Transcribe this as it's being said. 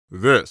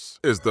This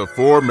is the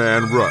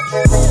Four-Man Rush.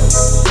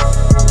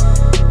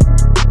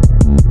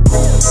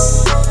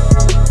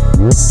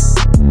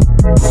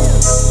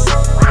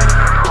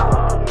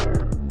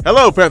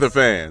 Hello, Panther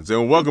fans,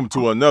 and welcome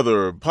to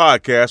another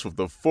podcast with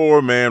the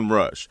Four-Man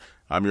Rush.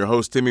 I'm your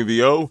host, Timmy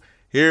V.O.,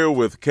 here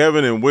with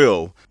Kevin and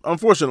Will.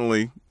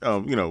 Unfortunately,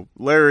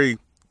 Larry,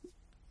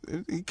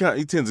 he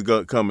tends to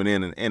go coming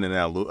in and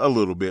out a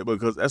little bit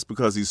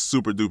because he's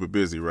super duper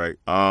busy, right?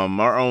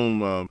 Our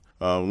own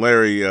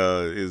Larry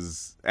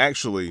is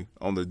actually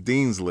on the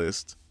dean's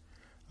list,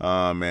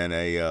 and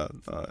a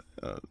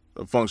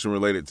function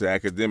related to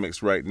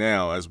academics right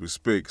now as we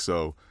speak.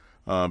 So,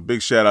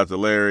 big shout out to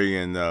Larry,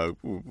 and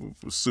we're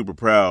super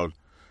proud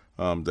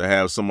to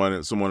have someone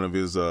of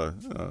his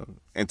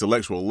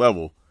intellectual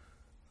level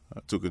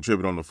to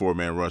contribute on the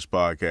Four-Man Rush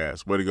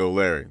podcast. Way to go,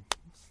 Larry!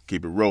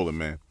 Keep it rolling,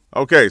 man.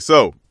 Okay,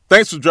 so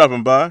thanks for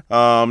dropping by.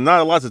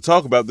 Not a lot to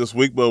talk about this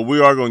week, but we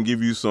are going to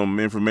give you some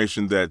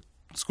information that's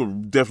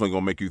definitely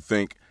going to make you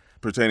think,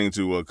 pertaining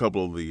to a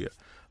couple of the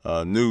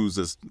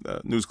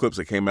news clips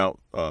that came out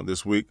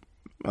this week.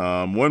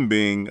 One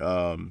being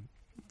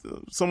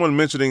someone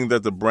mentioning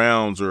that the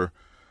Browns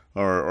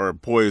are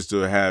poised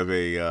to have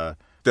a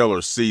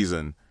stellar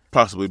season,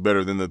 possibly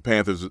better than the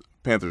Panthers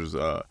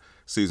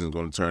season is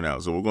going to turn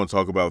out. So we're going to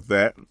talk about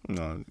that,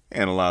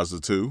 analyze the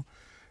two.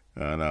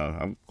 And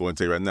I'm going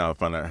to tell you right now, I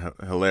find that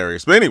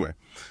hilarious. But anyway,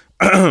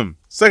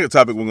 second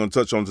topic we're going to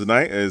touch on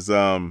tonight is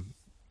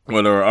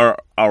what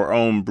our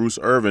own Bruce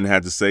Irvin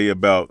had to say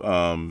about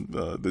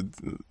the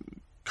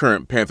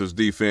current Panthers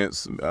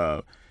defense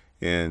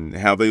and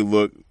how they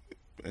look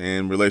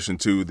in relation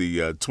to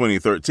the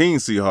 2013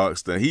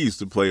 Seahawks that he used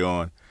to play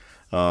on,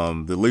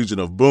 the Legion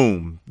of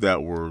Boom,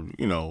 that were,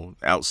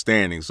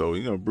 outstanding.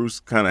 So, Bruce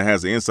kind of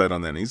has the insight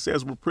on that, and he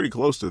says we're pretty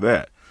close to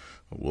that.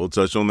 We'll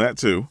touch on that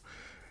too.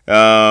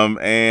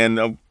 And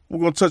we're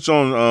going to touch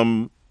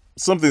on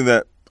something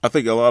that I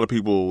think a lot of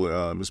people,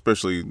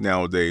 especially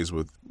nowadays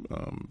with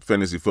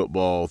fantasy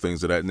football,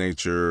 things of that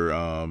nature,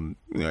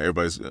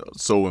 everybody's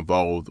so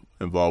involved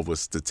with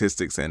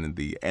statistics and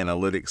the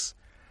analytics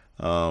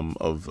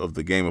of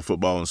the game of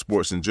football and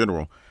sports in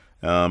general.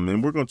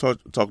 And we're going to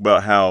talk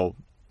about how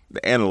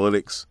the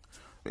analytics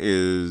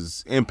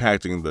is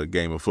impacting the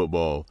game of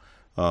football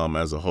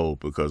as a whole,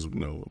 because,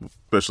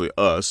 especially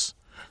us,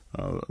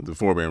 the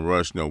Four-Man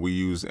Rush, we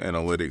use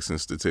analytics and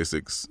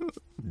statistics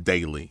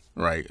daily,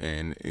 right?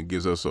 And it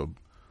gives us a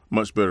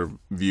much better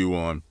view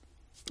on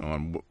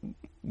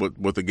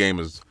what the game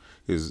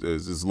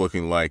is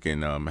looking like,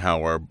 and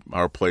how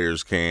our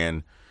players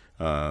can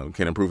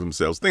improve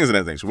themselves, things of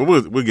that nature. But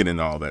we'll get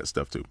into all that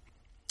stuff too.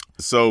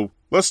 So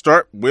let's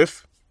start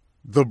with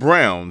the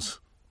Browns,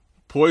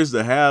 poised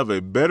to have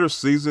a better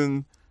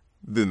season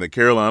than the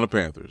Carolina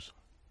Panthers.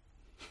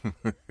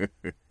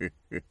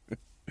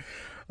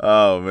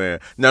 Oh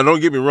man! Now don't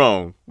get me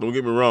wrong.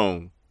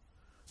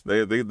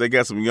 They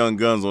got some young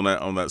guns on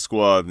that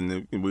squad,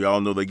 and we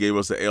all know they gave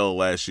us an L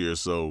last year.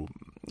 So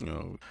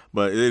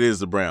but it is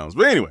the Browns.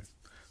 But anyway,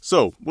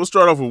 so we'll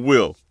start off with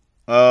Will.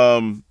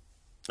 I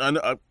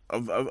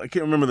can't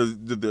remember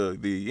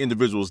the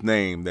individual's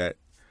name that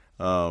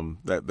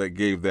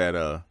gave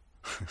that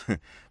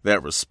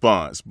that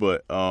response,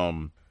 but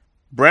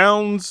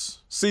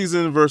Browns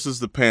season versus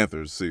the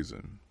Panthers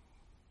season.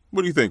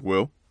 What do you think,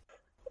 Will?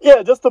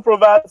 Yeah, just to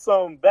provide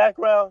some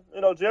background,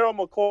 Gerald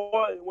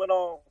McCoy went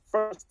on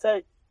First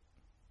Take.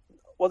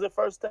 Was it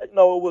First Take?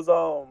 No, it was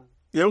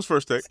yeah, it was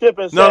First Take. Skip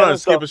and Shannon. No,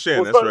 Skip and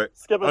Shannon. That's right.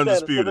 Skip and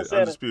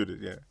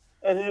Undisputed. Yeah.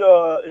 And he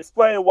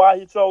explained why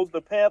he chose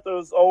the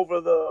Panthers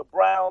over the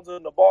Browns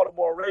and the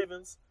Baltimore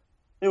Ravens.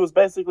 He was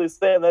basically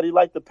saying that he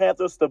liked the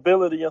Panthers'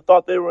 stability and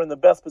thought they were in the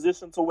best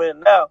position to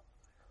win now.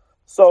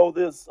 So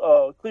this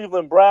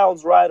Cleveland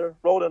Browns writer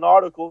wrote an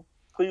article,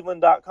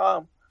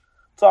 Cleveland.com,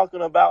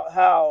 talking about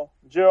how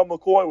Gerald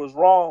McCoy was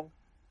wrong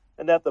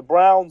and that the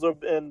Browns are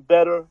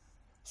better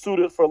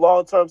suited for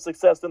long-term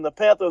success than the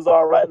Panthers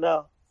are right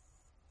now.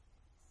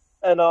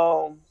 And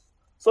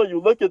so you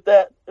look at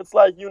that, it's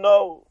like,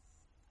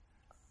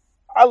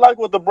 I like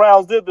what the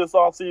Browns did this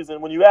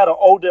offseason. When you add an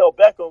Odell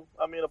Beckham,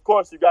 of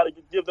course, you got to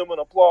give them an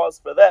applause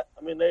for that.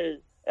 They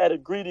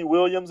added Greedy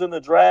Williams in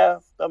the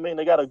draft.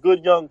 They got a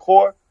good young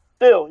core.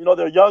 Still,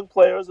 they're young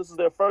players. This is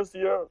their first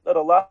year that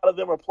a lot of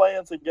them are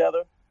playing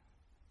together.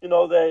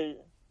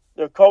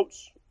 Their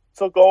coach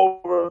took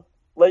over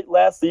late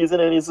last season,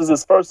 and this is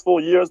his first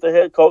full year as the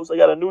head coach. They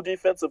got a new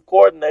defensive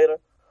coordinator.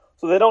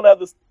 So they don't have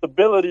the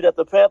stability that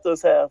the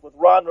Panthers have with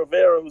Ron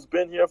Rivera, who's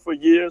been here for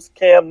years.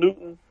 Cam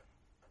Newton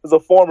is a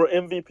former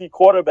MVP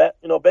quarterback.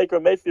 Baker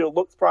Mayfield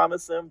looks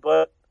promising,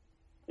 but,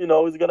 he's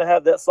going to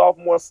have that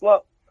sophomore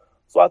slump.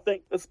 So I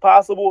think it's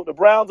possible. The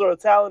Browns are a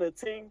talented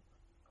team,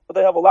 but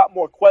they have a lot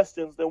more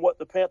questions than what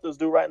the Panthers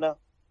do right now.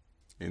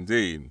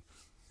 Indeed.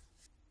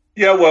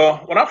 Yeah, well,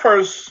 when I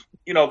first,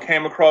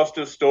 came across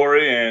this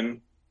story,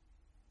 and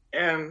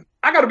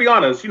I got to be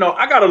honest,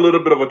 I got a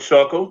little bit of a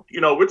chuckle.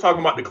 We're talking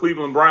about the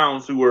Cleveland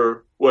Browns, who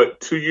were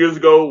 2 years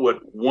ago,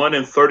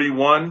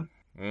 1-31,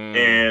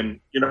 and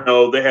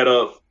they had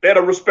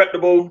a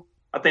respectable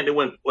I think they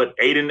went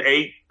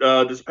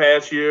 8-8 this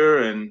past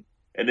year, and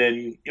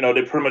then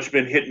they've pretty much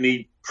been hitting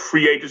the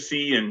free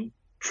agency and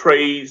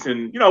trades,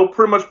 and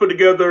pretty much put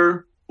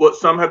together what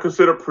some have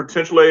considered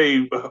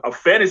potentially a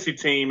fantasy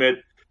team at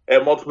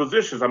multiple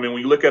positions. I mean,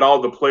 when you look at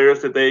all the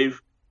players that they've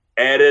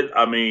added,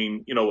 I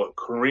mean,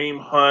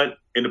 Kareem Hunt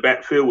in the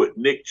backfield with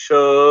Nick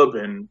Chubb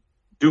and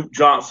Duke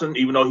Johnson,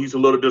 even though he's a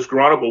little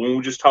disgruntled, but when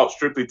we just talk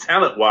strictly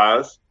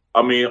talent-wise,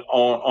 I mean,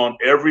 on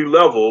every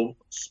level,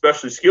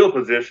 especially skill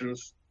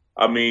positions,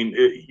 I mean,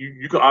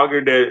 you can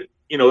argue that,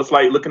 it's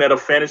like looking at a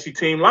fantasy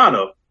team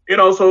lineup,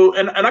 so,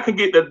 and I can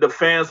get that the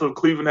fans of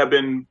Cleveland have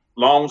been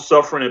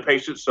long-suffering and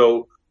patient,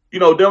 so,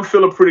 them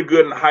feeling pretty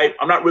good and hype.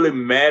 I'm not really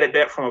mad at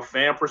that from a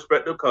fan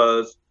perspective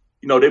because,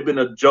 they've been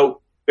a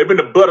joke. They've been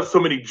the butt of so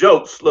many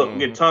jokes. Look, I'm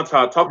getting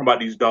tongue-tied talking about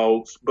these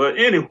dogs. But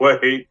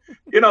anyway,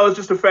 it's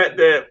just the fact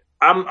that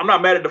I'm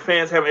not mad at the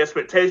fans having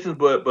expectations,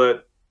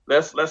 but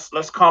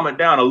let's calm it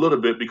down a little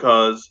bit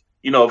because,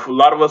 if a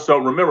lot of us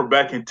don't remember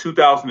back in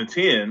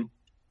 2010,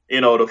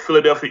 the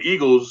Philadelphia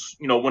Eagles,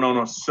 went on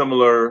a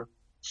similar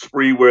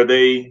spree where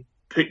they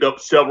picked up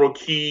several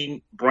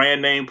key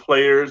brand name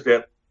players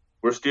that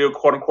were still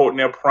quote unquote in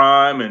their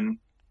prime. And,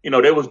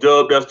 they was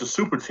dubbed as the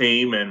super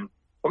team. And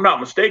if I'm not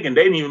mistaken,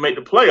 they didn't even make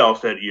the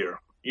playoffs that year,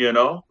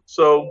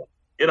 So,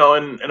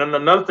 and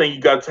another thing you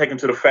got to take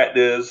into the fact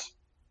is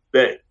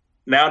that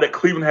now that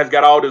Cleveland has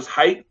got all this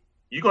hype,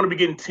 you're going to be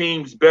getting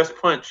teams best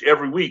punch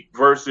every week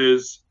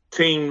versus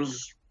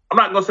teams. I'm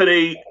not going to say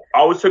they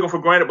always took them for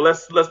granted, but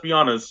let's be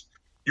honest.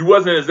 You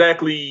wasn't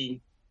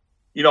exactly,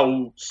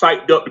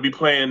 psyched up to be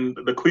playing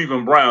the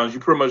Cleveland Browns. You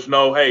pretty much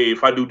know, hey,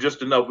 if I do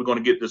just enough, we're going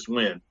to get this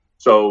win.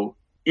 So,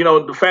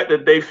 the fact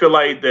that they feel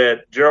like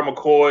that Gerald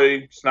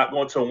McCoy is not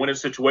going to a winning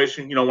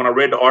situation. When I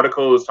read the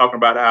article, it was talking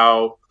about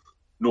how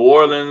New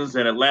Orleans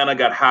and Atlanta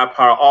got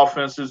high-power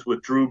offenses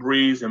with Drew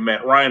Brees and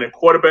Matt Ryan at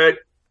quarterback,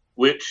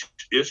 which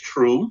is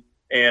true,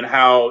 and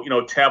how,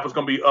 Tampa's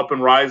going to be up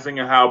and rising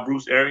and how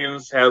Bruce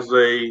Arians has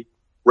a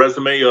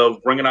resume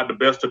of bringing out the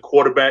best of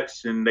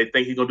quarterbacks, and they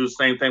think he's going to do the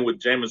same thing with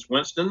Jameis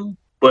Winston.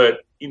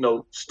 But,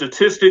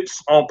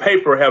 statistics on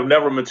paper have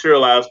never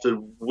materialized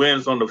to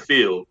wins on the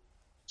field.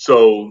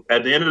 So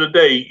at the end of the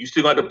day, you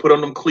still got to put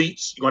on them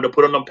cleats, you're going to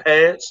put on them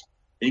pads,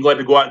 and you're going to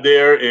have to go out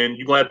there and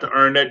you're going to have to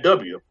earn that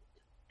W.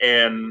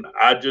 And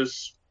I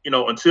just,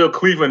 until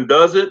Cleveland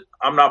does it,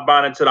 I'm not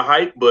buying into the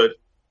hype, but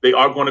they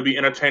are going to be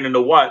entertaining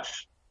to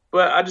watch.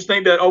 But I just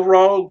think that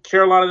overall,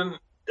 Carolina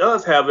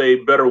does have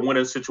a better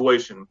winning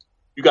situation.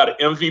 You got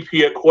an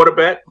MVP at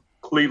quarterback,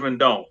 Cleveland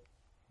don't.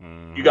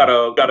 Mm-hmm. You got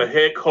a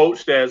head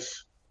coach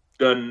that's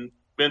been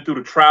through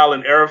the trial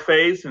and error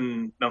phase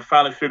and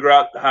finally figure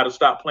out how to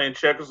stop playing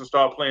checkers and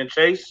start playing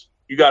chase.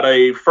 You got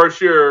a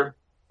first-year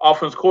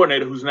offense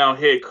coordinator who's now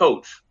head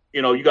coach.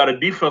 You got a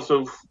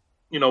defensive,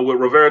 with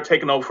Rivera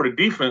taking over for the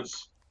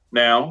defense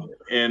now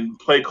and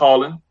play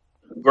calling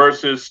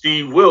versus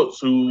Steve Wilkes,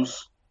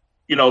 who's,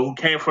 who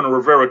came from the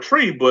Rivera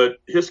tree, but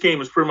his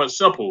scheme is pretty much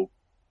simple.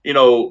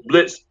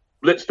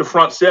 Blitz the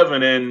front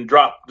seven and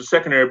drop the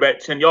secondary back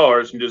 10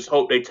 yards and just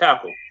hope they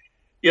tackle.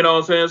 You know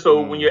what I'm saying?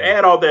 So when you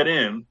add all that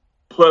in,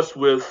 plus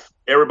with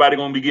everybody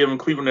going to be giving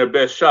Cleveland their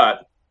best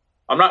shot,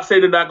 I'm not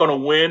saying they're not going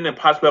to win and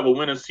possibly have a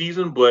winning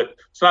season, but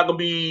it's not going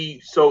to be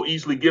so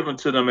easily given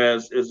to them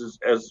as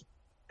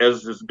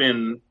it's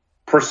been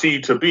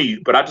perceived to be.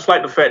 But I just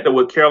like the fact that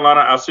with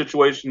Carolina, our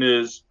situation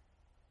is,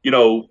 we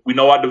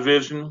know our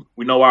division,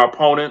 we know our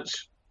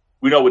opponents,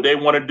 we know what they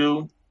want to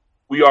do.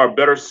 We are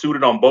better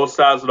suited on both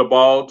sides of the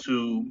ball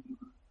to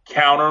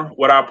counter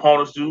what our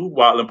opponents do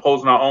while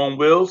imposing our own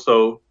will.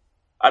 So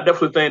I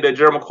definitely think that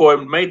Gerald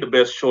McCoy made the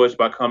best choice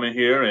by coming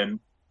here, and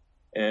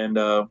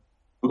we're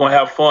gonna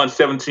have fun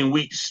 17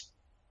 weeks,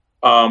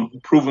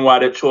 proving why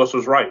that choice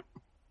was right.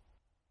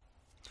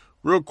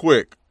 Real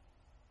quick,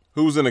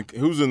 who's in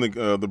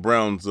the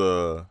Browns?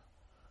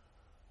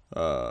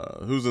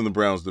 Who's in the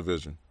Browns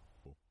division?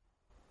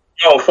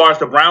 As far as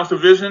the Browns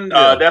division,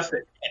 that's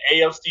the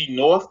AFC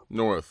North.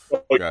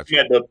 So gotcha. You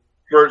had the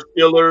Pittsburgh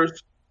Steelers,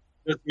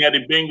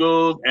 Cincinnati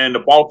Bengals, and the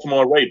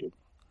Baltimore Ravens.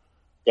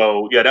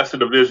 So, that's the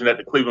division that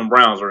the Cleveland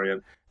Browns are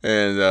in.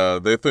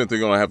 And they think they're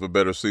going to have a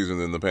better season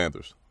than the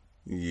Panthers.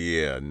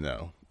 Yeah,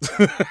 no.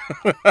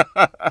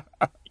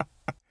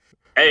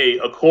 Hey,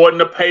 according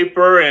to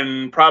paper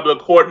and probably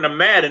according to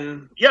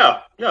Madden,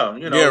 yeah.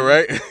 Yeah,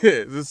 right?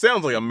 It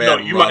sounds like a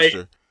Madden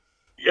roster.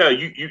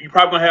 You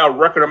probably going to have a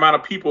record amount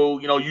of people,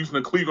 using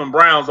the Cleveland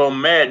Browns on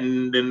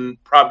Madden than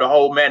probably the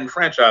whole Madden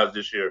franchise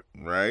this year.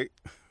 Right.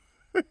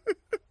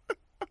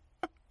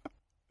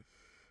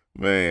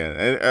 Man,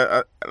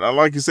 and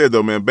like you said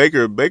though, man,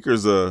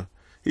 Baker's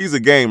he's a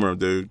gamer,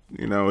 dude.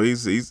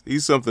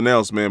 He's something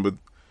else, man. But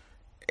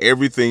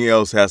everything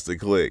else has to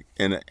click,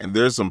 and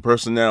there's some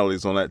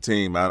personalities on that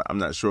team. I'm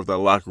not sure if that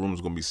locker room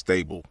is going to be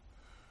stable,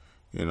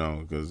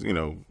 because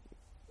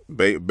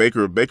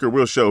Baker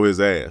will show his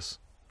ass.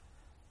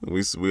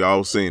 We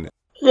all seen it.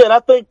 Yeah, and I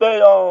think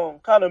they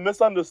kind of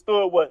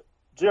misunderstood what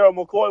Gerald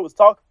McCoy was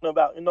talking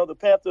about. The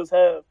Panthers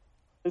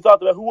they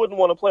talked about who wouldn't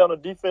want to play on a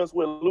defense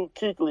with Luke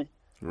Kuechly.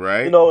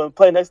 Right. And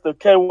play next to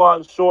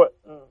K'Wan Short,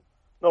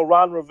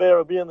 Ron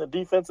Rivera being the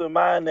defensive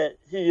mind that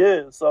he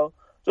is. So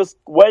just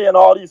weighing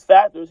all these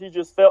factors, he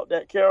just felt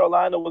that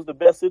Carolina was the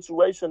best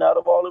situation out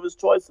of all of his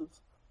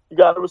choices. You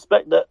got to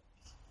respect that.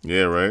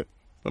 Yeah, right.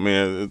 I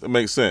mean, it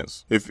makes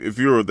sense. If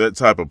you're that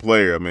type of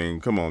player, I mean,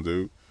 come on,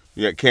 dude.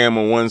 You got Cam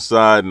on one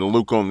side and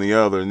Luke on the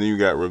other, and then you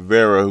got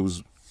Rivera,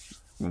 who's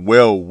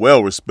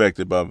well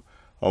respected by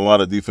a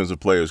lot of defensive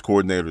players,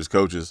 coordinators,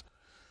 coaches.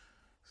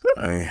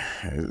 I mean,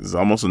 it's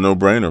almost a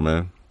no-brainer,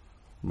 man.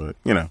 But,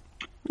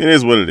 it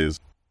is what it is.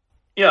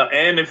 Yeah,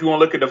 and if you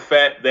want to look at the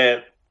fact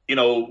that,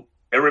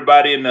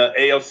 everybody in the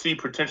AFC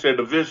potential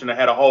division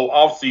had a whole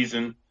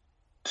offseason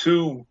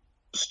to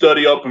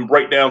study up and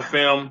break down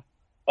film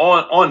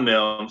on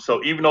them.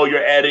 So even though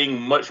you're adding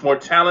much more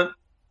talent,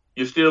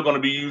 you're still going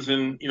to be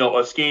using,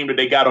 a scheme that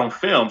they got on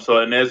film. So,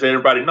 and as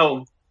everybody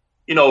knows,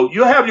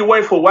 you'll have your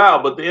way for a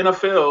while, but the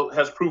NFL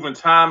has proven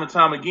time and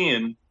time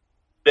again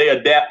they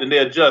adapt and they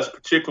adjust,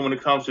 particularly when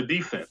it comes to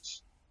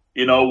defense.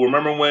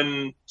 Remember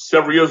when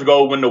several years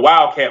ago when the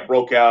Wildcat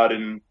broke out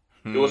and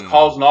it was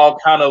causing all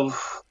kind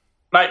of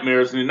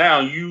nightmares, and now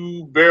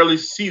you barely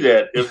see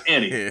that, if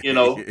any.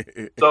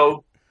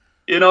 So,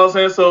 what I'm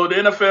saying? So the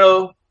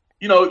NFL,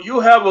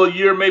 you'll have a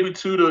year, maybe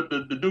two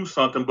to do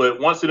something, but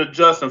once it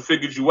adjusts and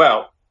figures you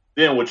out,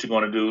 then what you're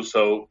going to do.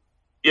 So,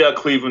 yeah,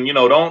 Cleveland,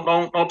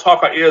 don't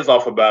talk our ears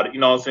off about it. You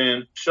know what I'm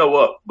saying? Show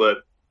up, but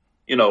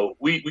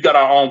we got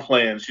our own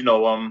plans.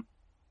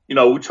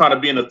 We're trying to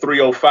be in the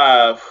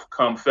 305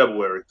 come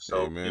February.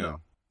 So, Amen.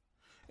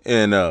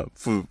 And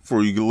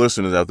for you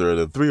listeners out there,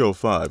 the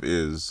 305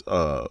 is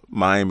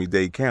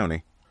Miami-Dade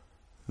County.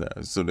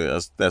 So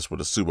that's what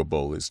the Super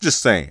Bowl is.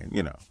 Just saying,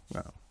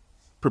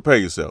 prepare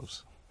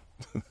yourselves.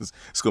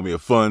 It's gonna be a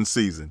fun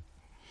season.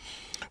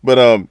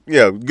 But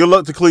good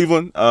luck to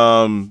Cleveland.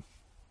 I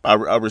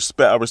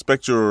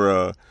respect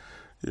your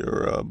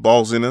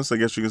ballsiness, I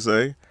guess you can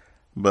say.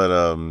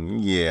 But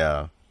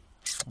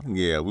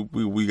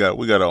we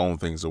got our own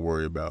things to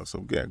worry about.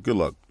 So yeah, good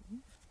luck.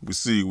 We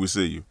see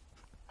you.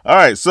 All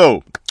right,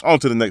 so on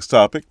to the next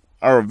topic.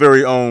 Our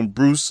very own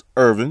Bruce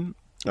Irvin,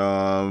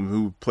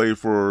 who played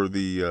for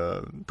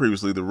the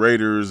previously the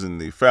Raiders and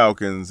the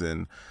Falcons,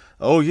 and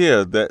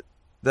that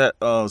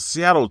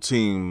Seattle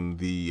team,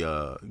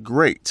 the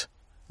great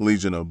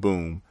Legion of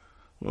Boom.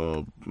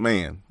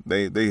 Man,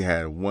 they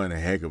had one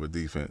heck of a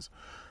defense.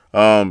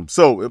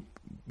 So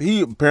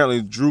he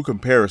apparently drew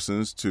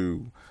comparisons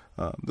to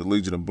the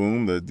Legion of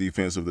Boom, the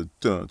defense of the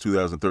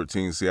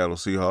 2013 Seattle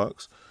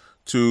Seahawks,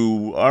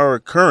 to our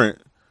current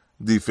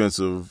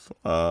defensive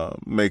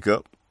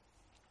makeup,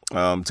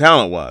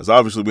 talent-wise.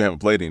 Obviously, we haven't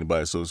played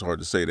anybody, so it's hard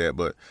to say that.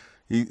 But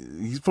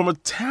he's from a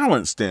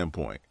talent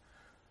standpoint.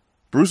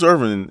 Bruce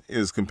Irvin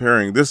is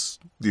comparing this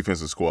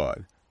defensive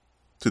squad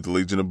to the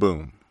Legion of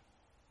Boom.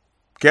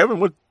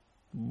 Kevin, what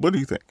do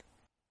you think?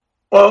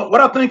 Well,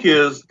 what I think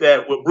is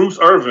that with Bruce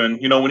Irvin,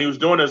 when he was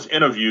doing this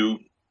interview,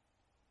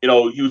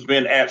 he was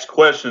being asked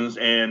questions,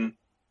 and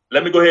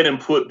let me go ahead and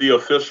put the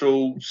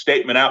official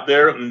statement out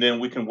there, and then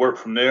we can work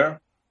from there.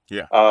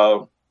 Yeah.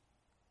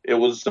 It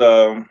was,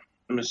 let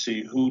me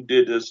see who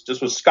did this. This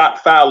was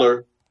Scott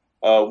Fowler,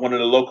 one of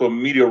the local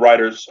media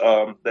writers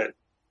that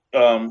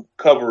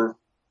cover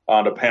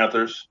the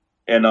Panthers.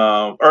 And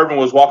Irvin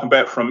was walking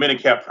back from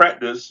minicamp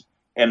practice,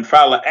 and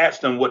Fowler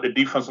asked him what the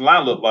defensive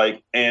line looked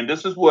like. And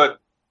this is what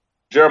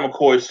Jerry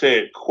McCoy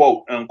said,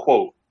 quote,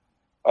 unquote.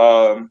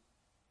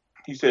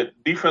 He said,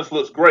 defense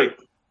looks great.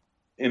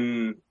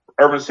 And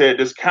Irvin said,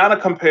 this kind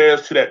of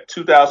compares to that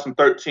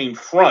 2013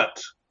 front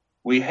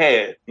we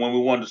had when we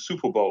won the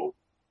Super Bowl.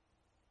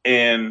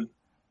 And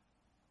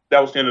that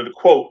was the end of the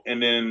quote.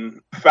 And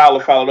then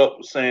Fowler followed up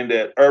with saying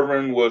that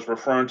Irvin was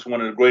referring to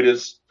one of the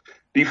greatest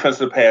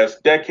defenses of the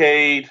past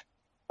decade,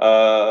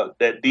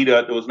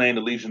 that was named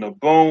the Legion of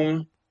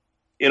Boom.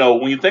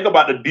 When you think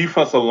about the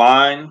defensive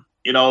line,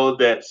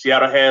 that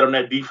Seattle had on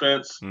that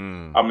defense, I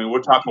mean,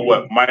 we're talking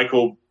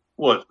Michael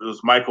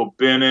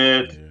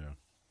Bennett,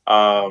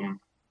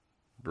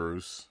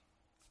 Bruce.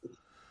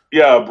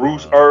 Yeah,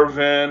 Bruce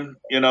Irvin,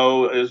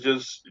 is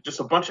just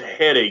a bunch of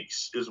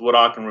headaches is what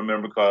I can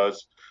remember,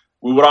 because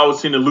we would always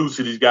seem to lose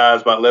to these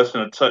guys by less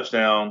than a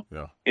touchdown,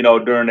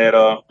 during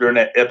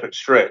that epic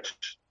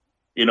stretch,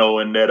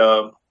 and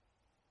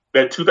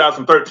that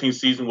 2013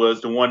 season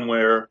was the one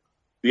where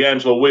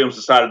D'Angelo Williams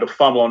decided to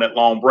fumble on that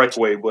long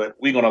breakaway, but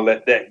we're going to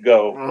let that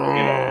go,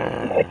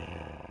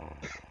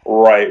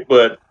 Right.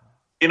 But,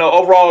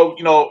 overall,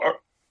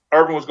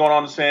 Irvin was going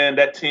on and saying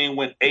that team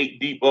went 8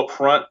 deep up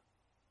front.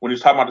 When he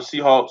was talking about the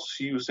Seahawks,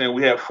 he was saying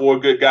we had 4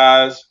 good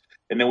guys,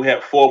 and then we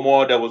had 4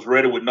 more that was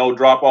ready with no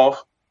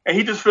drop-off. And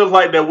he just feels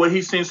like that what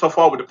he's seen so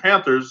far with the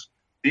Panthers,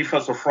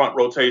 defensive front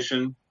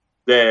rotation,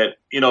 that,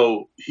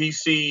 he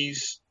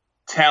sees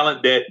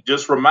talent that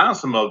just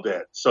reminds him of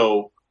that.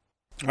 So,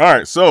 all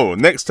right, so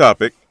next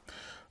topic,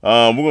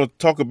 we're going to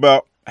talk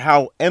about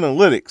how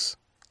analytics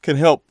can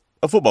help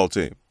a football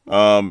team.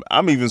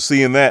 I'm even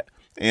seeing that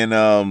in,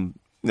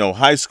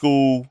 high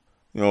school,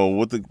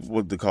 what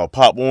they call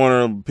Pop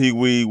Warner, Pee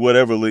Wee,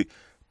 whatever league.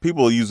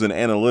 people are using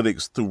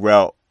analytics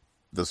throughout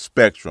the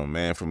spectrum,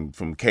 man,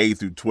 from K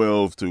through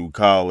 12 to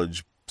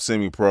college,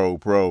 semi-pro,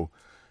 pro.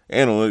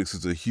 Analytics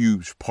is a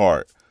huge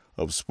part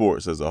of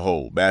sports as a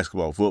whole,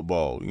 basketball,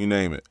 football, you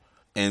name it.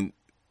 And,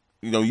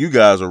 you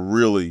guys are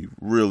really,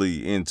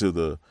 really into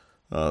the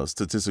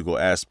statistical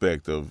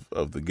aspect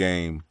of the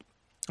game,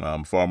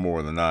 far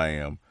more than I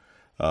am.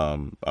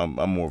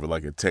 I'm more of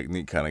like a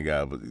technique kind of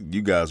guy, but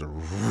you guys are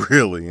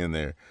really in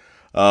there.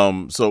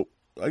 So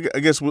I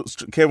guess,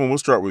 Kevin, we'll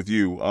start with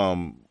you.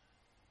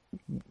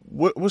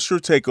 What's your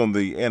take on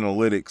the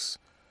analytics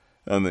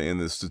and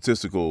the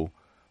statistical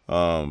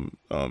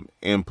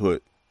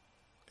input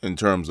in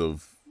terms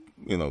of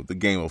the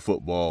game of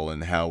football,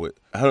 and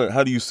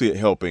how do you see it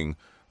helping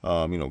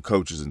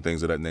coaches and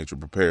things of that nature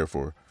prepare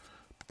for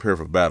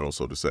battle,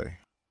 so to say?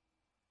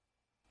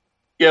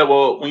 Yeah,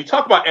 well, when you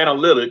talk about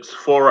analytics,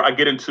 before I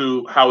get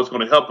into how it's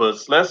going to help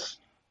us, let's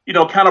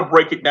kind of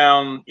break it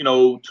down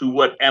to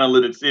what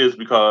analytics is,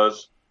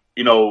 because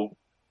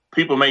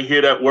people may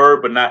hear that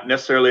word but not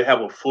necessarily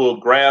have a full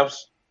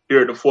grasp. Here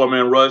at the Four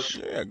Man Rush,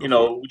 Yeah,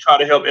 we try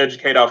to help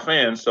educate our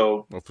fans.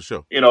 So, for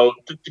sure. To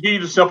give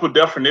you the simple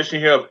definition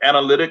here of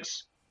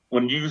analytics,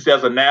 when used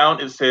as a noun,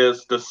 it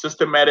says the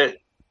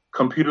systematic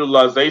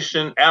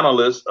computerization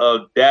analyst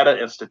of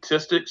data and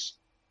statistics,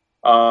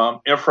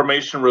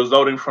 information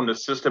resulting from the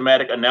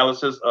systematic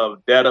analysis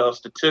of data of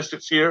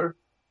statistics here.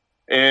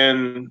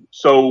 And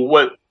so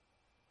what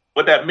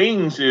that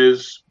means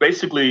is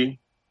basically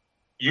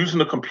using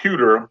the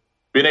computer,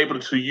 being able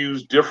to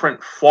use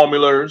different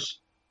formulas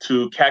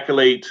to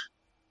calculate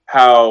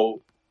how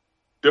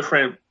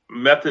different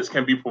methods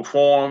can be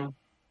performed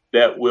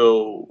that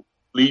will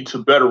lead to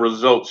better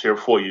results here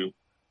for you.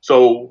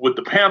 So with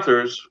the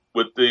Panthers,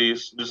 with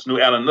this new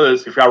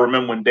analytics, if y'all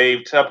remember when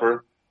Mr.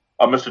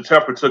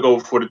 Tepper took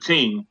over for the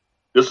team,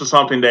 this was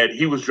something that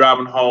he was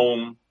driving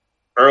home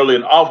early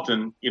and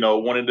often,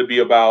 wanting to be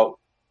about,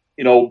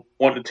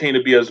 wanting the team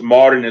to be as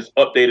modern, as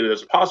updated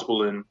as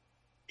possible. And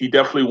he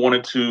definitely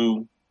wanted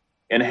to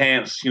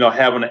enhance,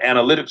 having an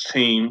analytics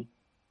team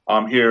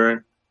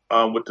here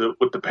with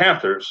the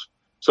Panthers.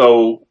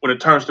 So when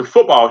it turns to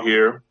football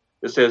here,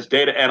 it says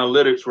data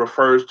analytics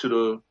refers to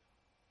the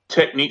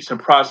techniques and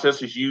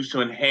processes used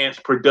to enhance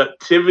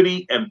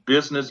productivity and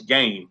business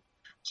gain.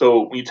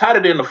 So when you tie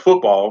it into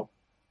football,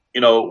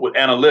 with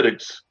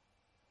analytics,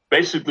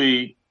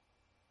 basically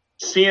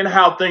seeing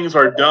how things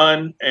are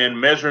done and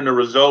measuring the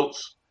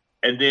results,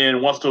 and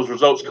then once those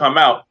results come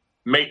out,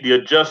 make the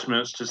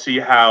adjustments to see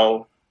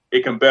how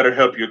it can better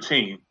help your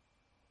team.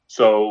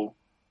 So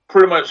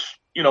pretty much,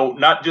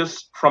 not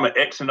just from an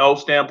X and O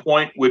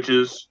standpoint, which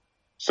is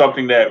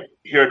something that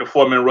here at the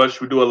Four Man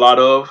Rush we do a lot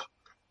of,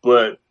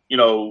 but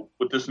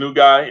with this new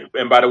guy,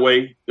 and by the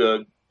way,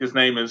 his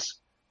name is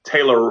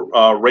Taylor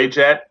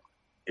Rajat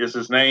is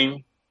his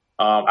name.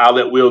 I'll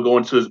let Will go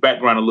into his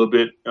background a little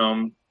bit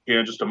here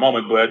in just a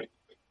moment, but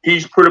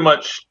he's pretty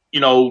much,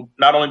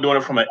 not only doing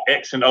it from an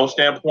X and O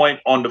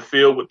standpoint on the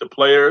field with the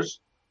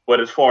players,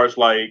 but as far as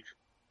like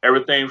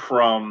everything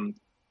from,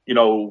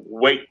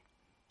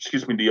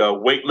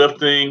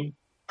 weightlifting,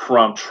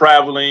 from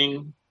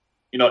traveling,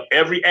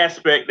 every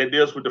aspect that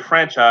deals with the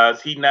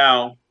franchise, he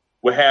now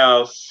will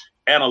have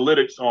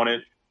analytics on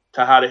it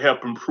to how to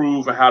help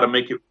improve and how to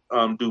make it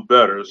do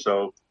better.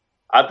 So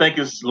I think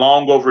it's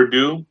long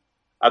overdue.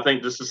 I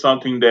think this is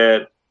something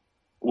that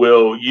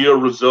will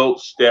yield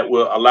results that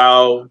will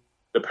allow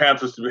the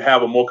Panthers to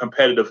have a more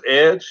competitive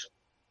edge.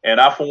 And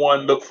I, for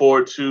one, look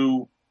forward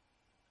to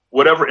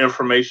whatever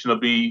information will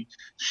be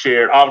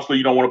shared. Obviously,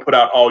 you don't want to put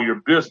out all your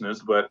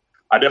business, but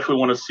I definitely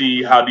want to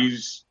see how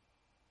these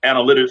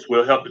analytics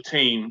will help the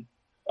team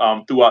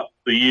throughout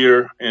the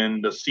year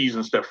and the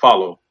seasons that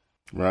follow.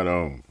 Right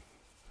on.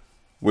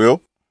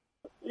 Will?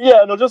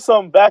 Yeah, just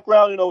some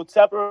background.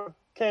 Tepper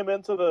came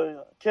into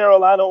the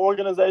Carolina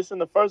organization.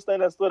 The first thing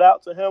that stood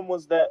out to him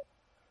was that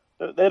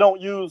they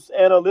don't use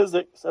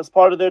analytics as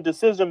part of their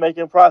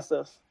decision-making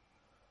process.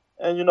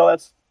 And,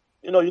 that's,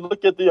 you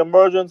look at the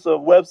emergence of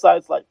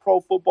websites like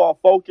Pro Football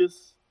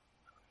Focus,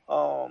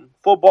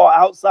 Football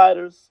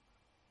Outsiders.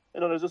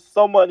 There's just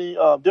so many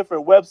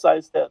different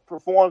websites that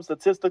perform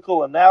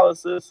statistical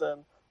analysis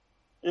and,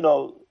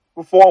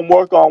 perform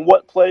work on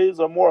what plays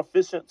are more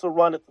efficient to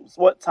run at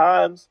what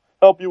times,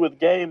 help you with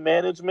game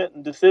management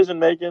and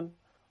decision-making,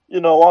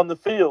 on the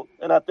field.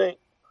 And I think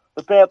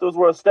the Panthers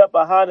were a step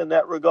behind in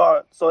that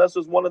regard. So that's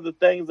just one of the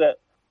things that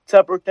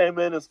Tepper came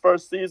in his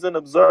first season,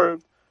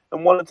 observed,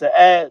 and wanted to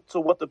add to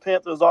what the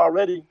Panthers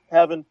already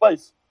have in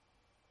place.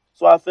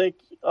 So I think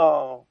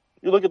you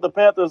look at the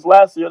Panthers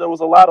last year, there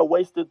was a lot of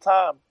wasted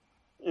time.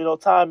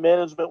 Time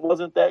management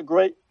wasn't that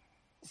great.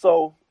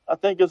 So I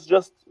think it's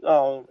just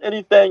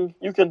anything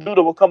you can do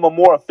to become a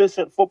more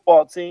efficient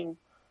football team,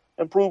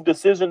 improve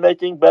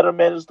decision-making, better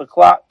manage the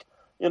clock.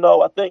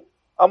 I think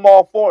I'm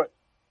all for it.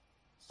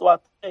 So I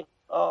think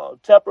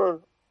Tepper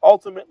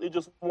ultimately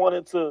just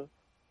wanted to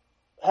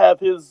have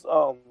his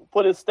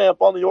put his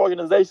stamp on the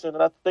organization,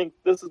 and I think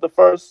this is the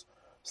first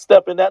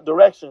step in that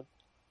direction.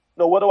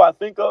 What do I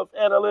think of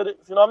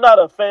analytics? I'm not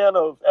a fan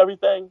of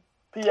everything.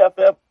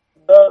 PFF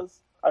does,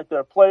 like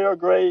their player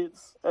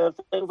grades and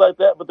things like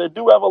that. But they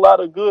do have a lot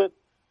of good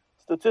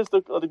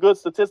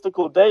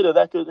statistical data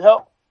that could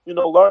help,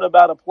 learn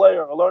about a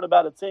player or learn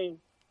about a team.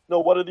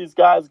 What are these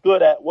guys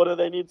good at? What do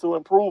they need to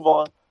improve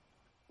on?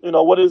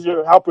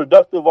 How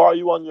productive are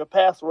you on your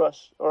pass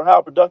rush, or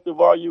how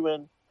productive are you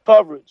in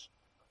coverage?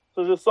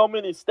 So there's so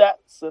many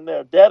stats in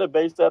their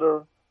database that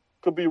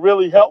could be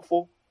really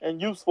helpful and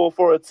useful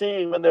for a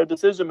team in their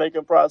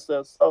decision-making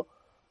process. So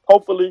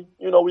hopefully,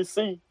 we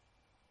see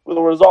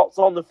the results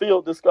on the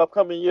field this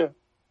upcoming year.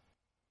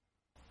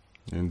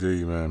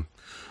 Indeed, man.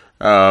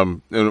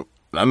 And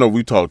I know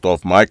we talked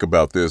off mic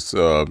about this.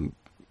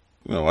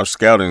 Our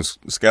scouting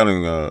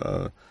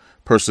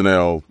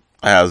personnel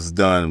has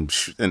done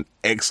an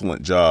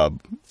excellent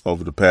job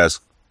over the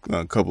past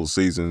couple of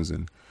seasons,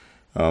 and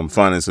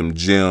finding some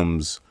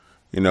gems,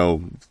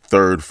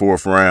 third,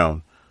 fourth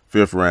round,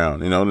 fifth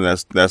round, and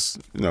that's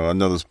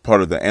another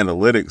part of the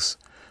analytics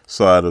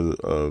side of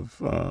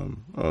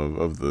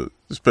the,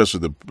 especially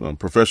the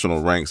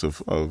professional ranks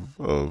of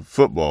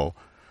football,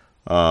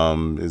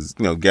 is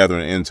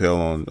gathering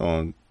intel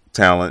on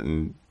talent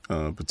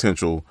and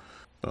potential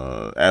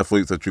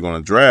athletes that you're going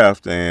to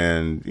draft,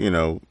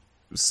 and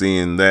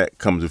seeing that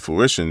come to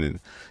fruition, and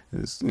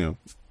it's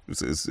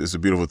a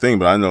beautiful thing.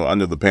 But I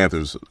know the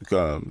Panthers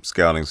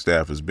scouting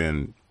staff has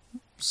been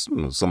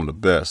some of the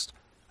best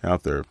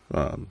out there,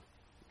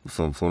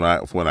 from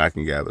what I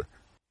can gather.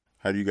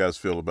 How do you guys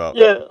feel about?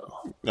 Yeah.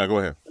 Go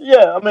ahead.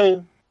 Yeah,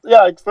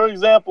 for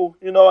example,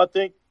 I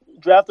think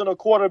drafting a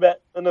quarterback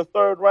in the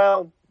third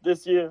round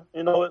this year,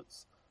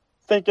 it's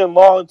thinking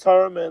long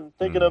term and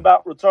thinking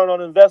about return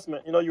on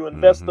investment. You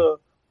invest a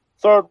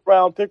third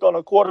round pick on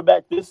a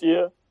quarterback this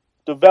year,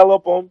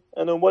 develop them,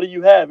 and then what do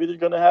you have? Either you're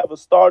going to have a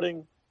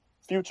starting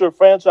future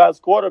franchise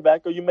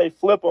quarterback, or you may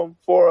flip them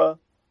for a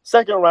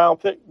second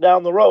round pick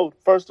down the road,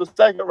 first or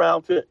second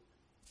round pick.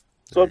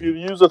 So if you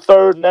use a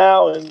third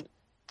now and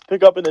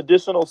pick up an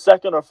additional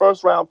second or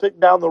first round pick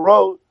down the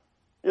road,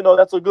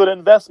 that's a good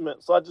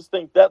investment. So I just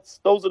think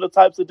those are the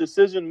types of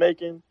decision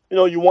making,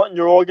 you want in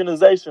your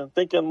organization,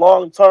 thinking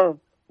long term,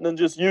 and then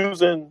just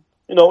using,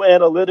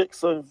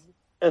 analytics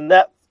and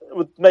that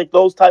would make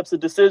those types of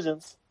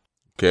decisions.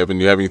 Kevin,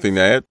 you have anything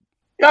to add?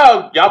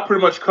 Yeah, y'all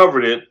pretty much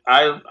covered it.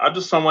 I'm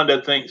just someone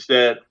that thinks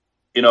that,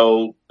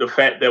 the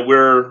fact that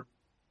we're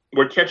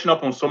catching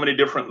up on so many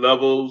different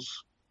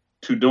levels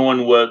to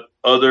doing what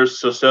other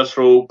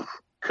successful,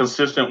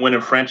 consistent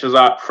winning franchises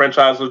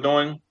are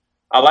doing.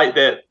 I like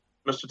that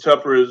Mr.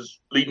 Tupper is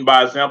leading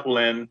by example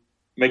and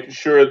making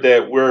sure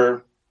that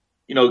we're,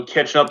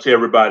 catching up to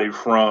everybody,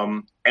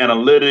 from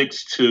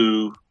analytics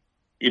to,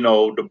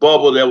 the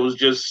bubble that was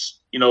just,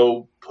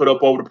 put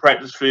up over the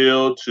practice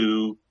field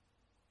to,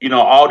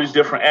 all these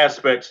different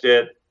aspects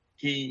that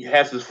he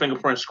has his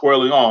fingerprint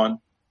squarely on.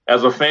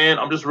 As a fan,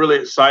 I'm just really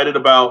excited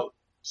about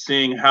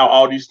seeing how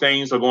all these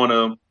things are going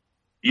to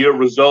yield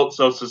results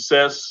of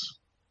success,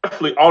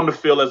 definitely on the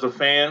field as a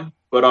fan,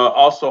 but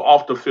also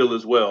off the field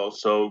as well.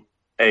 So,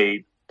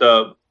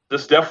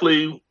 this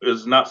definitely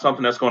is not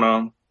something that's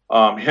going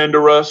to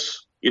hinder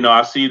us.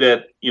 I see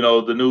that,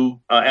 the new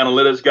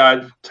analytics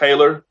guy,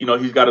 Taylor,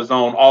 he's got his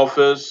own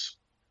office.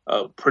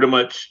 Pretty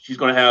much he's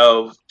going to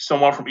have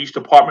someone from each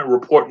department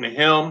reporting to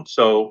him.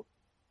 So,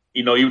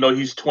 even though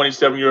he's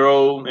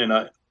 27-year-old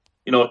and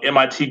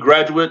MIT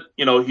graduate,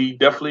 he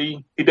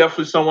definitely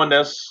someone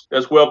that's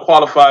well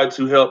qualified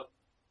to help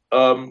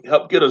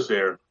get us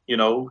there.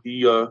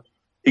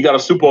 He got a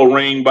Super Bowl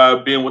ring by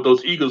being with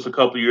those Eagles a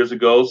couple of years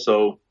ago.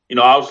 So,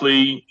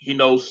 obviously he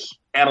knows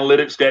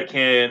analytics that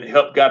can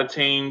help guide a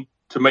team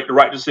to make the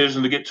right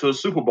decision to get to a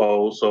Super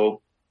Bowl.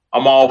 So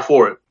I'm all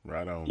for it.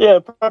 Right on. Yeah,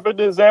 perfect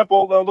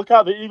example. Look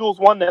how the Eagles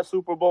won that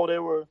Super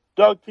Bowl.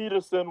 Doug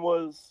Peterson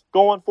was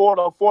going for it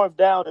on fourth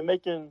down and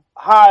making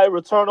high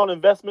return on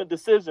investment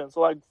decisions.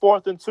 So like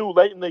 4th and 2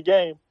 late in the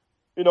game.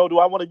 Do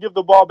I want to give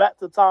the ball back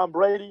to Tom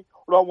Brady,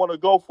 or do I want to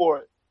go for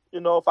it?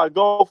 If I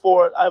go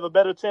for it, I have a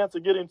better chance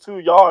of getting 2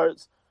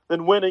 yards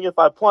than winning if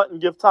I punt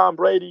and give Tom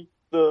Brady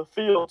the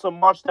field to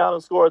march down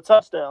and score a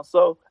touchdown.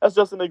 So that's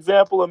just an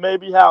example of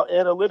maybe how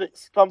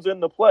analytics comes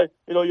into play.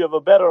 You have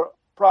a better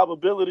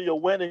probability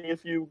of winning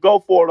if you go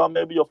for it on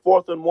maybe a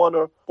 4th and 1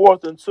 or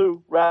 4th and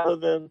 2 rather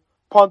than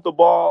punt the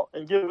ball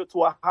and give it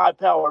to a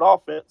high-powered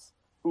offense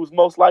who's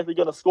most likely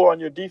going to score on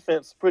your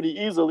defense pretty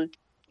easily.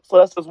 So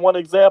that's just one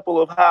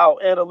example of how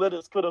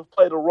analytics could have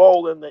played a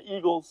role in the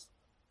Eagles'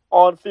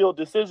 on-field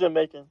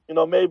decision-making.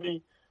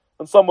 Maybe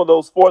in some of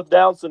those 4th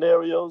down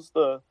scenarios,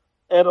 the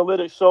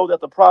analytics showed that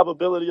the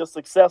probability of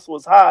success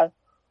was high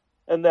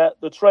and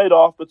that the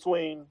trade-off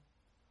between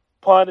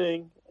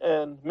punting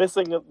and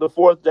missing the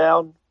 4th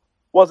down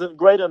wasn't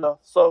great enough.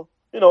 So,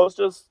 I'm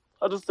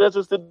just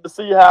interested to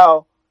see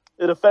how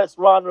it affects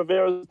Ron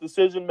Rivera's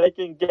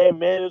decision-making, game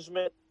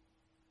management,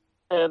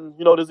 and,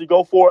 does he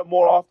go for it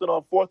more often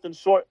on 4th and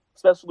short,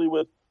 especially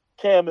with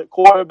Cam at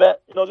quarterback?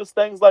 Just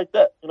things like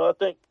that. I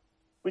think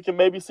we can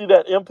maybe see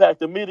that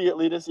impact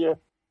immediately this year.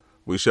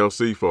 We shall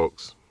see,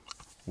 folks.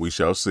 We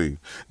shall see.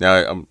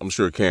 Now, I'm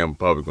sure Cam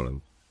probably going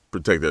to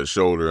protect that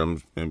shoulder.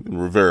 And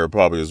Rivera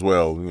probably as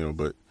well,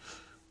 but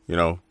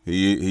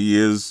he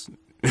is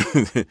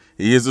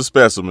he is a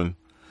specimen.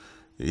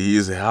 He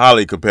is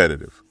highly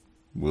competitive.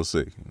 We'll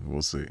see.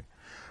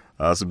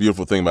 It's a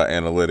beautiful thing about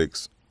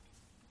analytics.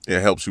 It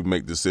helps you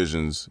make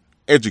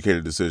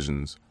educated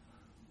decisions,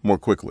 more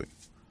quickly.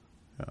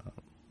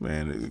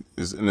 And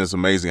it's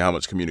amazing how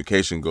much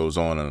communication goes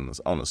on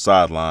the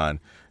sideline.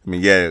 I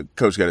mean, yeah,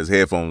 coach got his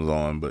headphones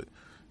on, but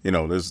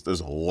there's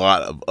a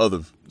lot of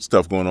other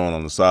stuff going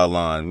on the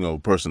sideline,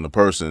 person to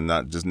person,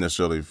 not just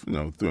necessarily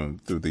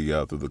through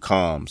the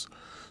comms.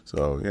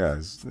 So yeah,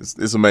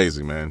 it's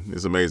amazing, man.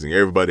 It's amazing.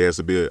 Everybody has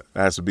to be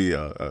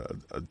a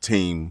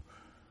team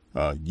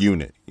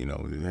unit.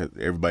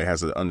 Everybody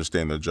has to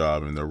understand their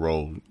job and their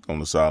role on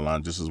the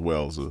sideline just as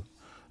well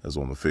as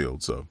on the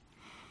field. So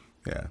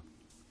yeah,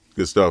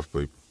 good stuff,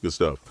 people. Good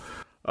stuff.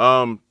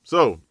 Somewhat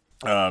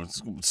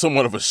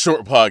of a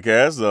short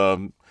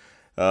podcast.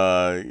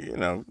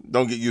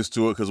 Don't get used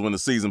to it because when the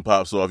season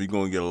pops off, you're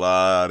going to get a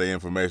lot of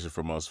information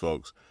from us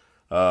folks.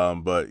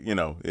 But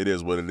it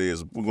is what it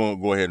is. We're going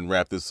to go ahead and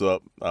wrap this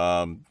up.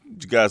 Do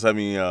you guys have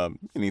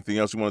anything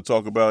else you want to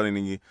talk about?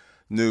 Any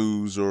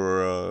news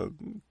or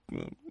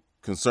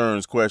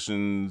concerns,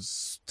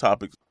 questions,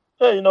 topics?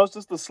 Yeah, it's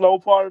just the slow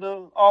part of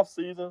the off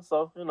season.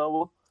 So,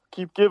 we'll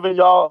keep giving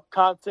y'all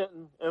content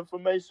and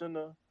information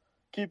to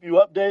keep you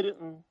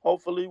updated, and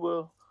hopefully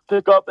we'll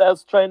pick up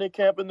as training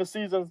camp and the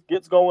season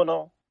gets going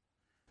on.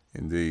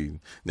 Indeed.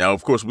 Now,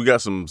 of course, we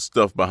got some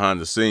stuff behind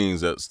the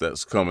scenes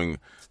that's coming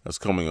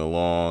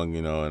along.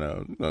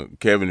 And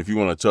Kevin, if you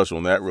want to touch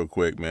on that real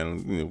quick,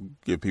 man,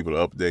 give people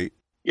an update.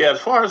 Yeah,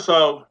 as far as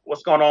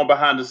what's going on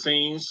behind the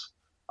scenes,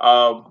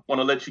 want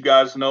to let you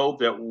guys know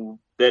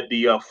that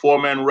the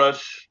Four-Man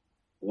Rush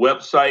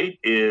website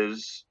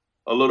is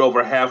a little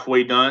over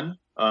halfway done.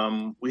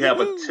 We have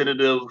a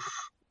tentative,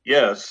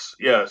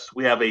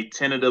 we have a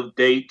tentative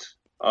date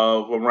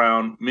of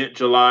around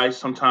mid-July,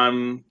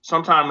 sometime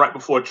right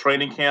before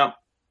training camp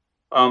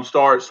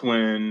starts,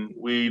 when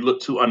we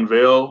look to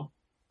unveil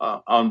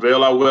our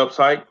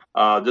website.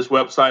 This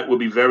website will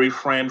be very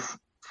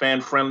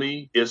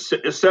fan-friendly. It's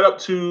set up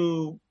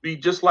to be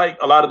just like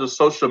a lot of the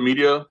social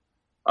media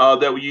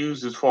that we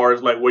use, as far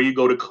as like where you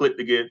go to click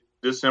to get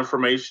this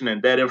information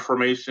and that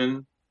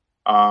information.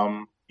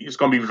 It's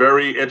going to be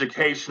very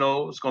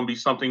educational. It's going to be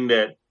something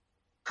that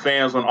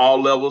fans on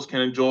all levels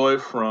can enjoy,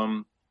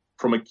 from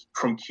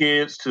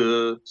kids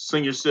to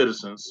senior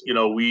citizens.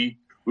 We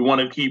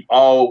want to keep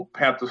all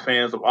Panther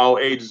fans of all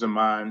ages in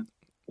mind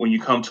when you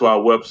come to our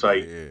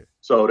website. Yeah.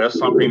 So that's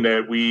something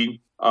that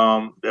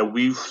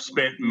we've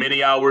spent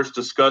many hours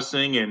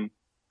discussing and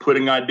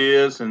putting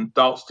ideas and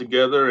thoughts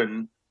together,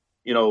 and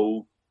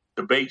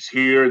debates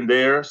here and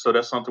there. So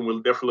that's something we're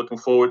definitely looking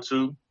forward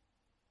to.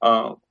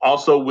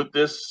 Also, with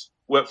this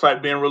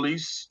website being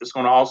released, it's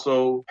going to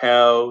also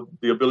have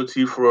the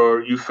ability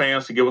for you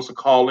fans to give us a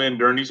call in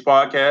during these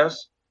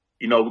podcasts.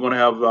 We're going to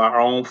have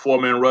our own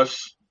Four-Man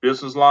Rush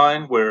business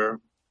line where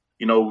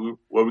we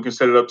can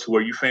set it up to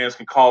where you fans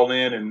can call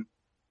in and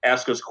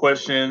ask us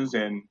questions,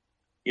 and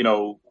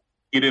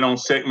get in on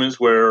segments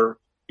where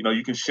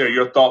you can share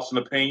your thoughts and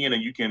opinion,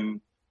 and you can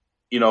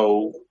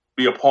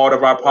be a part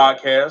of our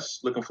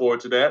podcast. Looking forward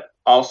to that.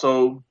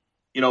 Also,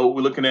 we're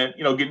looking at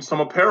getting some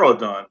apparel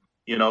done.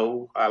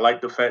 I like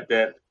the fact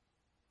that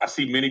I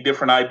see many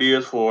different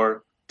ideas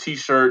for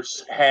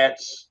T-shirts,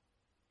 hats.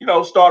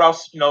 Start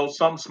off,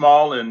 something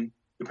small, and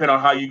depending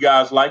on how you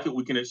guys like it,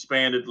 we can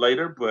expand it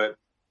later. But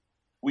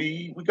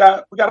we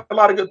got a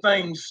lot of good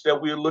things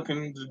that we're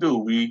looking to do.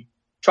 We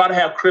try to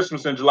have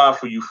Christmas in July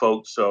for you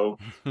folks, so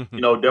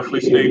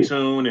definitely stay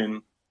tuned,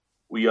 and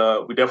we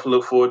definitely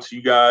look forward to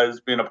you guys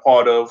being a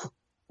part of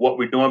what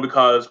we're doing,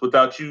 because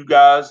without you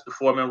guys, the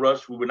Four-Man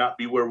Rush, we would not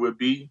be where we'd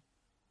be.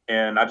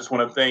 And I just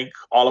want to thank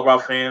all of our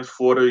fans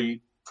for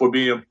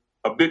being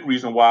a big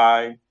reason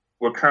why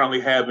we're currently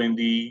having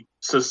the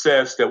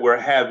success that we're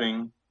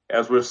having,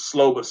 as we're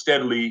slow but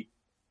steadily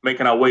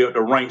making our way up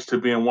the ranks to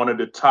being one of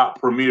the top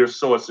premier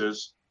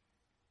sources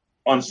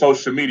on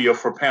social media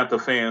for Panther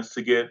fans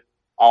to get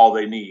all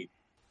they need.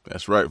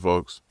 That's right,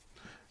 folks.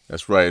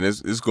 That's right, and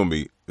it's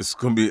gonna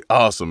be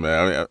awesome, man.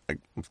 I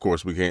mean, of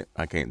course,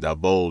 I can't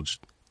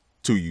divulge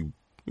to you,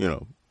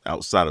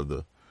 outside of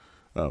the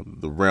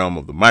realm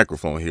of the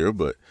microphone here,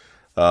 but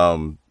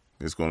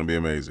it's going to be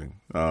amazing.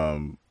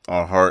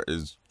 Our heart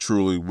is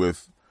truly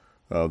with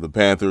the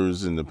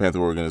Panthers and the Panther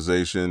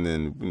organization,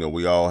 and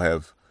we all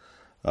have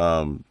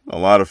a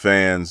lot of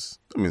fans.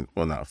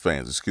 Not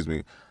fans, excuse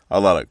me, a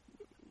lot of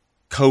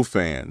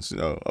co-fans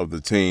of the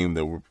team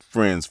that were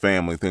friends,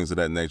 family, things of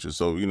that nature.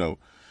 So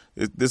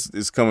this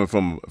is coming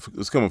from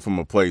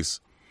a place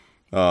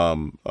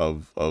of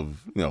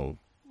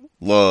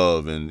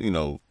love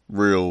and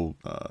real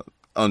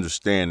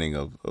understanding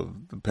of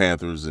the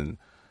Panthers, and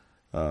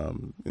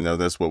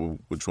that's what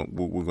we're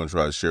going to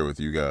try to share with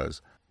you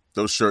guys.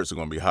 Those shirts are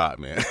going to be hot,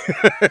 man.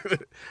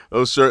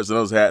 Those shirts and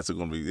those hats are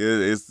going to be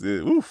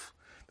oof.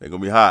 They're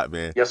gonna be hot,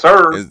 man. Yes,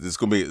 sir. It's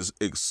gonna be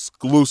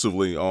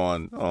exclusively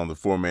on the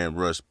 4-Man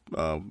Rush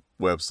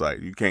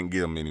website. You can't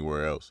get them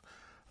anywhere else.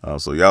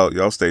 So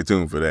y'all stay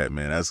tuned for that,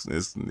 man.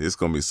 It's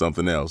gonna be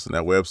something else. And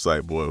that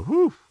website, boy,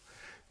 whew.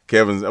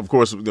 Kevin, of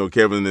course,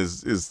 Kevin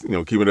is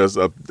keeping us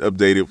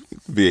updated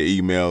via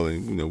email,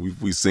 and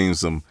we've seen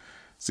some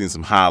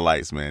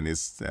highlights, man.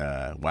 It's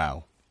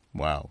wow.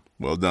 Well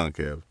done,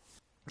 Kev.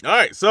 All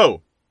right,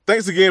 so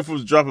thanks again for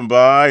dropping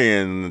by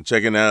and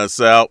checking us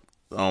out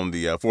on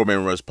the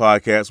 4-Man Rush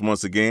podcast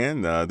once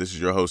again. This is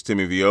your host,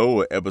 Timmy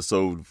V.O.,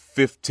 episode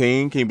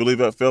 15. Can you believe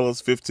that,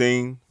 fellas?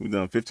 15. We've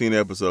done 15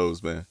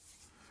 episodes, man.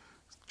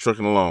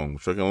 Trucking along.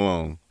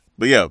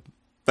 But yeah,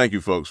 thank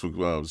you, folks,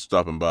 for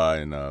stopping by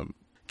and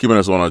keeping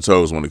us on our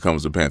toes when it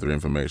comes to Panther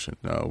information.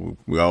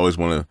 We always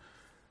want to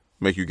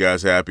make you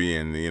guys happy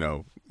and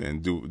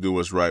do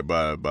what's right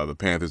by the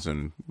Panthers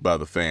and by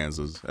the fans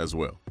as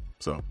well.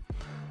 So,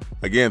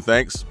 again,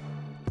 thanks.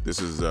 This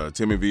is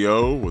Timmy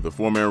V.O. with the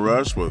 4-Man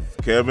Rush with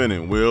Kevin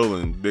and Will,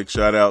 and big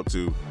shout out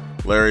to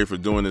Larry for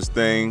doing this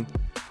thing.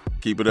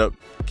 Keep it up.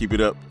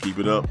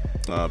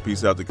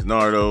 Peace out to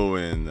Canardo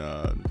and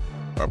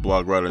our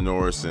blog writer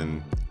Norris,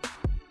 and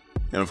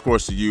of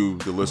course to you,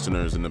 the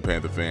listeners and the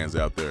Panther fans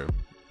out there.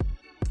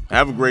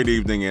 Have a great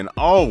evening, and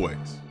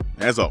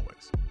as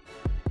always,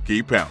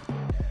 keep pounding.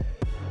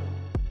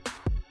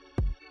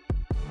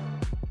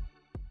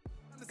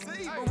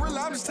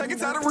 I'm just taking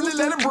time to really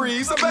let it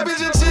breathe. So baby,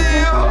 just chill.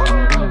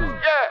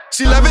 Yeah.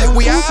 She love it.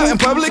 We out in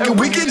public and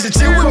we can just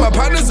chill with my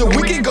partners, and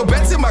we can go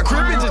back to my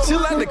crib and just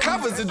chill under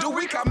covers and do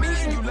we call me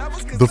and you love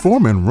us. The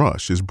 4-Man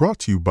Rush is brought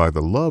to you by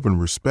the love and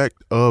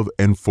respect of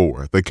and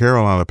for the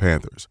Carolina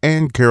Panthers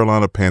and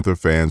Carolina Panther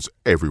fans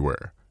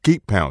everywhere.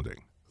 Keep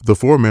pounding. The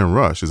 4-Man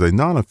Rush is a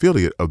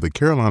non-affiliate of the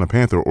Carolina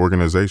Panther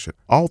organization.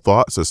 All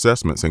thoughts,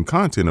 assessments, and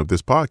content of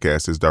this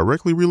podcast is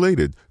directly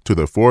related to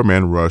the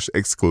 4-Man Rush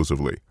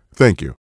exclusively. Thank you.